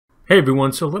Hey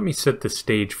everyone, so let me set the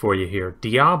stage for you here.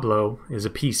 Diablo is a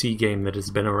PC game that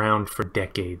has been around for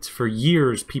decades. For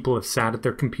years, people have sat at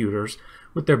their computers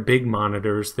with their big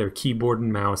monitors, their keyboard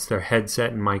and mouse, their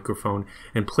headset and microphone,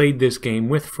 and played this game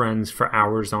with friends for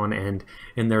hours on end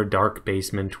in their dark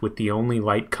basement with the only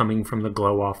light coming from the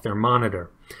glow off their monitor.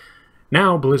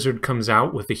 Now Blizzard comes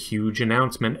out with a huge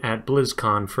announcement at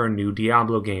BlizzCon for a new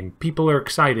Diablo game. People are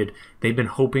excited. They've been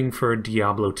hoping for a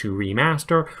Diablo 2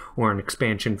 remaster, or an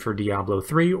expansion for Diablo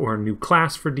 3, or a new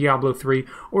class for Diablo 3,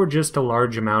 or just a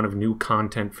large amount of new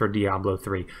content for Diablo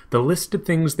 3. The list of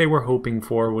things they were hoping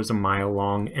for was a mile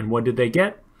long, and what did they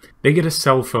get? They get a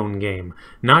cell phone game,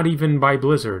 not even by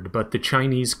Blizzard, but the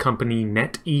Chinese company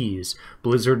NetEase.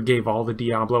 Blizzard gave all the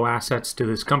Diablo assets to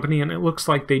this company, and it looks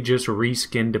like they just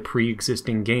reskinned a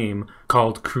pre-existing game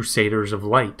called Crusaders of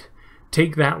Light.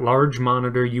 Take that large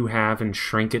monitor you have and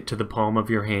shrink it to the palm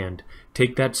of your hand.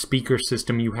 Take that speaker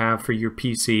system you have for your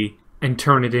PC and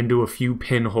turn it into a few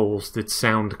pinholes that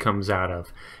sound comes out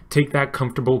of. Take that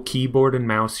comfortable keyboard and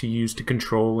mouse you use to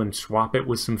control and swap it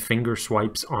with some finger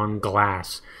swipes on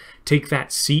glass. Take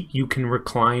that seat you can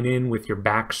recline in with your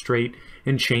back straight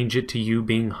and change it to you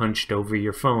being hunched over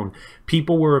your phone.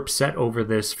 People were upset over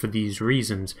this for these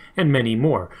reasons, and many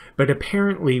more, but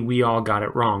apparently we all got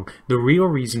it wrong. The real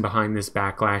reason behind this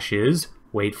backlash is,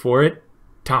 wait for it,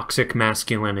 toxic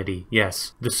masculinity.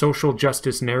 Yes, the social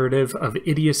justice narrative of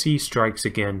idiocy strikes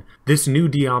again. This new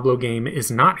Diablo game is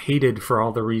not hated for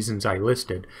all the reasons I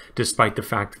listed, despite the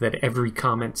fact that every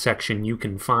comment section you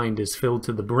can find is filled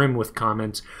to the brim with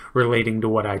comments relating to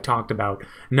what I talked about.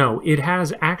 No, it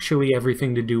has actually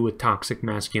everything to do with toxic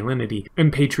masculinity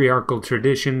and patriarchal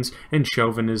traditions and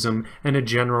chauvinism and a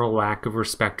general lack of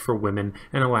respect for women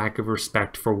and a lack of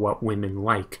respect for what women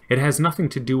like. It has nothing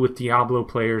to do with Diablo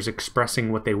players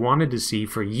expressing what they wanted to see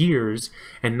for years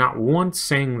and not once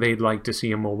saying they'd like to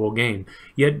see a mobile game.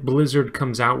 Yet Blizzard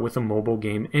comes out with a mobile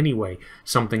game anyway,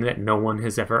 something that no one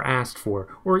has ever asked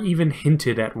for or even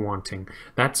hinted at wanting.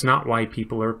 That's not why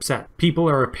people are upset. People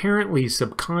are apparently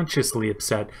subconsciously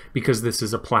upset because this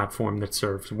is a platform that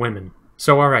serves women.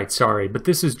 So alright, sorry, but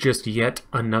this is just yet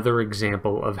another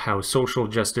example of how social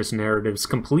justice narratives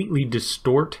completely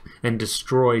distort and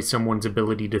destroy someone's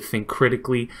ability to think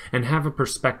critically and have a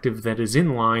perspective that is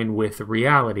in line with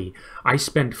reality. I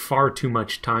spent far too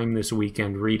much time this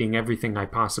weekend reading everything I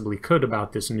possibly could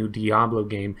about this new Diablo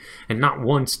game, and not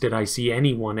once did I see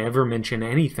anyone ever mention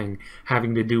anything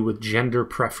having to do with gender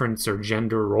preference or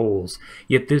gender roles.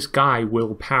 Yet this guy,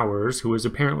 Will Powers, who is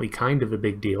apparently kind of a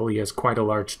big deal, he has quite a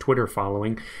large Twitter following,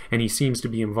 and he seems to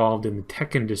be involved in the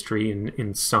tech industry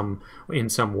in some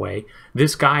way.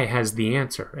 This guy has the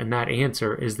answer, and that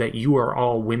answer is that you are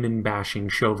all women-bashing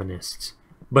chauvinists.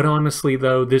 But honestly,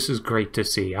 though, this is great to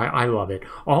see. I love it.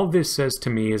 All this says to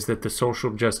me is that the social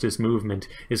justice movement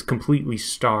is completely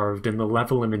starved, and the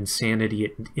level of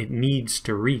insanity it needs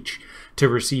to reach to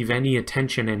receive any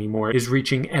attention anymore is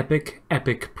reaching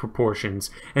epic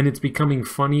proportions, and it's becoming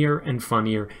funnier and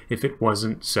funnier if it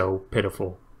wasn't so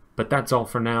pitiful. But that's all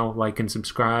for now. Like and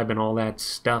subscribe and all that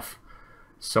stuff.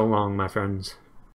 So long, my friends.